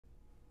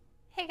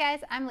Hey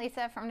guys, I'm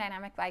Lisa from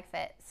Dynamic Bike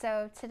Fit.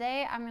 So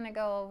today I'm going to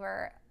go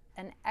over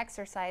an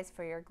exercise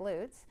for your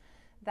glutes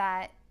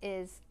that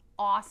is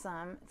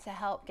awesome to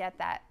help get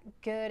that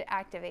good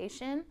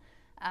activation.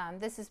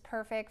 This is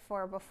perfect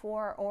for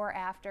before or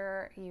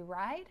after you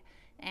ride,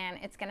 and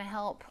it's going to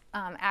help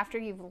after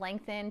you've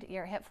lengthened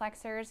your hip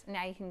flexors.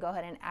 Now you can go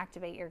ahead and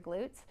activate your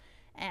glutes.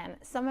 And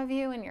some of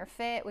you in your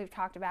fit, we've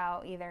talked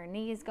about either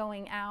knees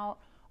going out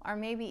or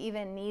maybe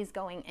even knees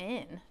going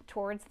in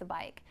towards the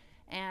bike.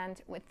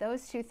 And with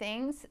those two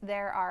things,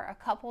 there are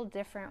a couple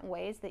different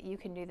ways that you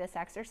can do this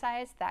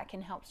exercise that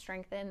can help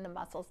strengthen the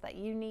muscles that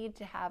you need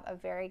to have a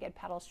very good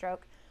pedal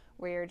stroke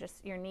where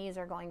your knees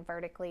are going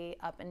vertically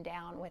up and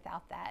down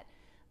without that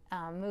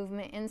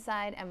movement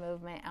inside and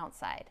movement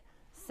outside.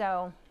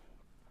 So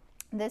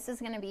this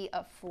is going to be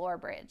a floor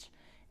bridge.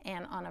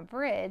 And on a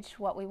bridge,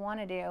 what we want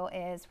to do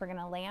is we're going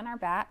to lay on our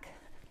back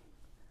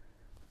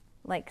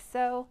like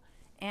so.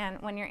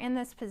 And when you're in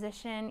this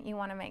position, you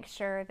want to make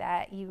sure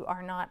that you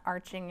are not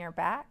arching your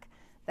back,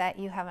 that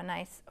you have a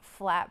nice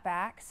flat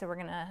back. So we're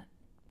going to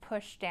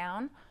push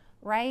down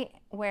right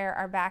where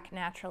our back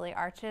naturally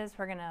arches.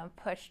 We're going to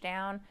push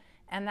down,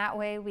 and that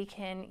way we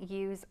can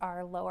use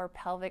our lower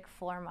pelvic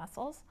floor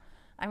muscles.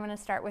 I'm going to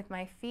start with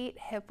my feet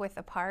hip width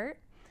apart.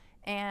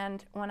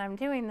 And when I'm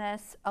doing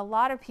this, a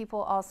lot of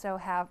people also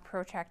have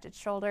protracted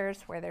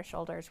shoulders where their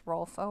shoulders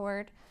roll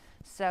forward.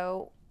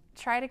 So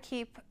try to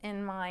keep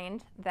in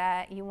mind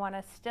that you want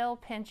to still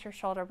pinch your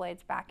shoulder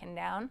blades back and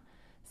down.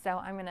 So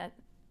I'm going to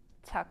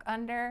tuck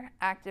under,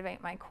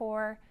 activate my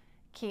core,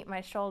 keep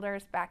my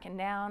shoulders back and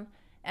down.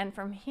 And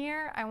from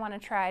here, I want to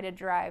try to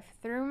drive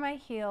through my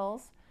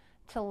heels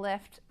to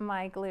lift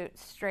my glutes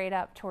straight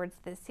up towards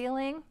the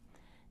ceiling.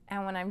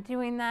 And when I'm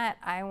doing that,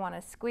 I want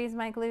to squeeze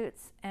my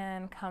glutes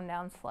and come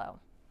down slow.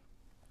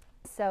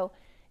 So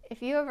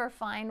if you ever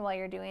find while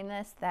you're doing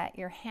this that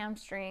your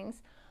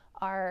hamstrings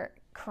are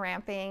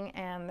cramping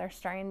and they're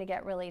starting to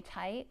get really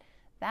tight,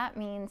 that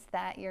means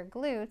that your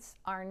glutes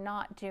are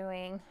not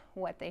doing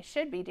what they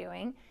should be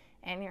doing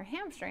and your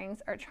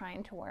hamstrings are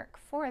trying to work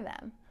for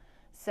them.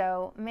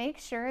 So make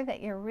sure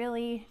that you're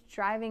really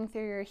driving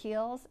through your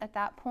heels at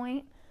that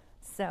point.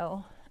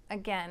 So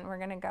again, we're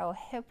going to go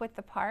hip width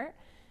apart,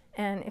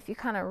 and if you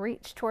kind of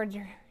reach towards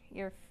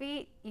your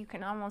feet, you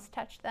can almost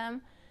touch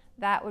them.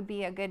 That would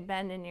be a good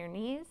bend in your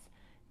knees.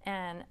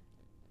 And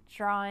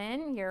draw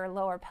in your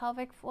lower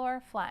pelvic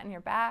floor, flatten your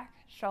back,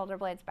 shoulder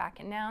blades back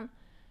and down,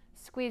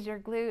 squeeze your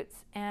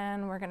glutes,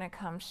 and we're going to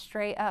come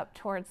straight up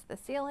towards the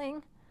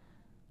ceiling.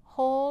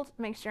 Hold,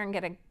 make sure and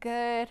get a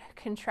good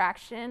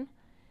contraction,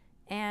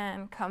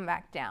 and come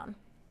back down.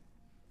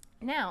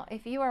 Now,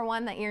 if you are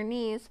one that your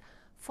knees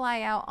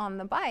fly out on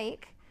the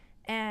bike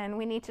and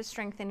we need to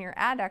strengthen your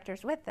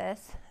adductors with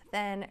this,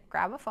 then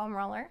grab a foam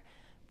roller,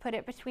 put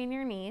it between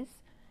your knees,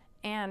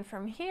 and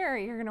from here,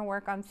 you're going to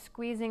work on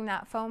squeezing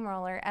that foam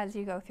roller as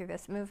you go through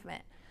this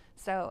movement.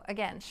 So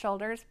again,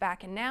 shoulders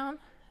back and down,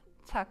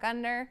 tuck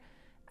under,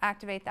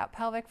 activate that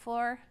pelvic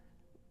floor,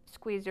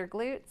 squeeze your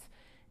glutes,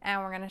 and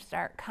we're going to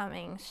start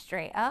coming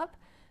straight up.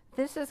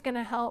 This is going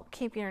to help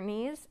keep your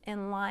knees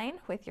in line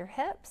with your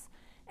hips.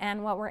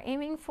 And what we're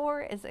aiming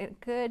for is a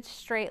good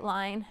straight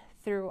line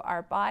through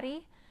our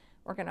body.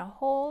 We're going to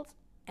hold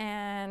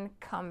and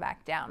come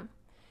back down.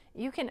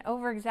 You can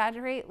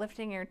over-exaggerate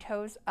lifting your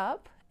toes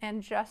up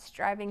and just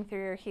driving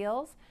through your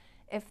heels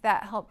if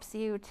that helps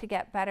you to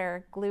get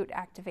better glute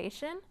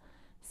activation.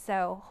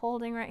 So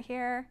holding right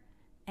here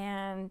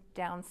and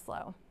down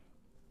slow.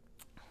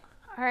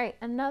 All right,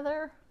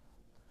 another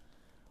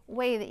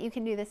way that you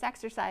can do this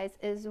exercise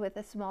is with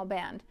a small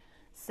band.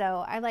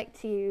 So I like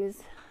to use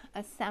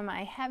a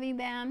semi-heavy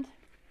band.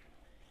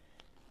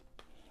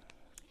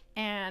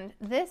 And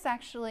this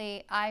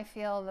actually, I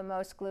feel the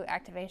most glute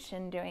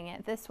activation doing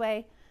it this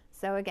way.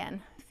 So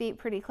again, feet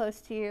pretty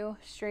close to you,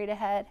 straight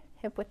ahead,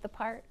 hip width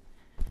apart.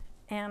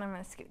 And I'm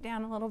going to scoot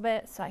down a little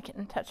bit so I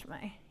can touch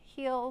my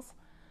heels.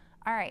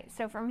 All right,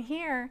 so from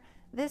here,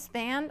 this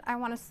band, I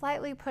want to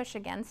slightly push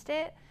against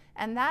it,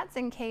 and that's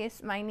in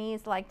case my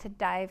knees like to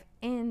dive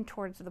in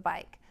towards the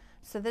bike.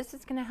 So this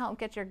is going to help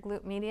get your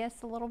glute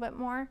medius a little bit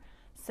more.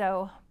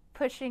 So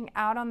pushing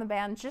out on the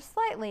band just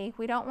slightly,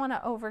 we don't want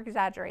to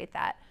over-exaggerate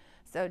that.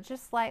 So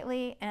just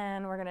slightly,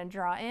 and we're going to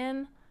draw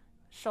in,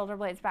 shoulder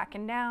blades back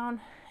and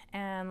down,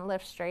 and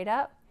lift straight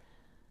up,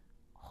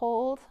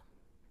 hold,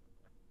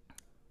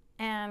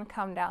 and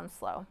come down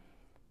slow.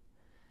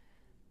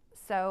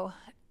 So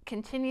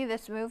continue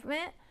this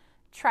movement.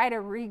 Try to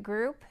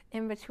regroup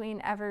in between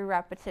every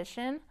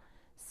repetition.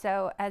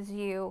 So as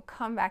you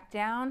come back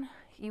down,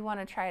 you want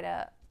to try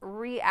to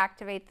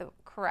reactivate the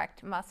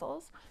correct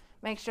muscles.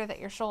 Make sure that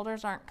your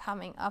shoulders aren't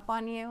coming up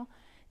on you.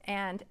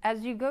 And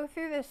as you go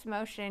through this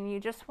motion,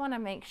 you just want to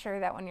make sure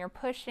that when you're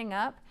pushing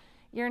up,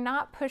 you're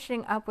not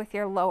pushing up with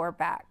your lower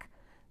back.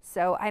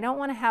 So I don't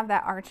want to have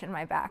that arch in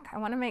my back. I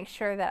want to make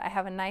sure that I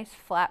have a nice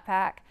flat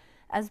back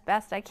as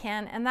best I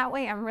can, and that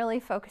way I'm really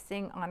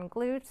focusing on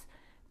glutes,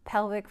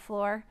 pelvic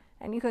floor,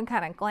 and you can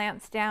kind of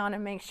glance down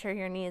and make sure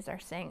your knees are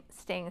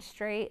staying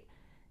straight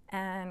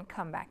and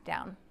come back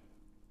down.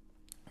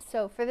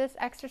 So for this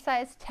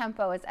exercise,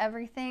 tempo is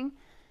everything.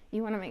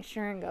 You want to make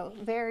sure and go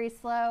very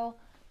slow,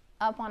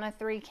 up on a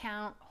 3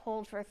 count,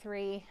 hold for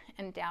 3,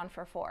 and down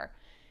for 4.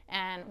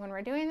 And when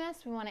we're doing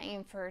this, we want to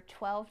aim for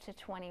 12 to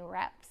 20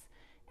 reps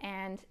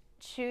and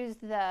choose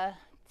the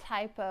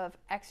type of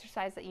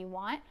exercise that you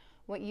want,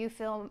 what you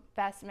feel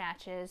best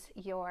matches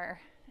your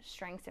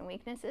strengths and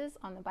weaknesses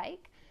on the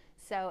bike.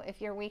 So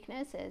if your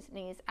weakness is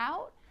knees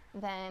out,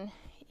 then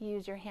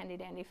use your handy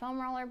dandy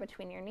foam roller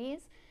between your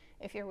knees.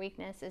 If your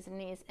weakness is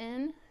knees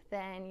in,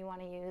 then you want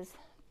to use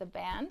the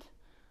band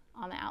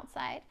on the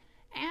outside.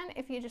 And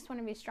if you just want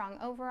to be strong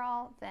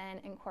overall, then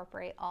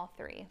incorporate all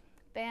 3: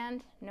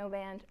 band, no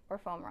band, or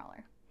foam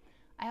roller.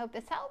 I hope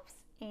this helps,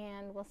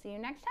 and we'll see you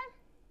next time.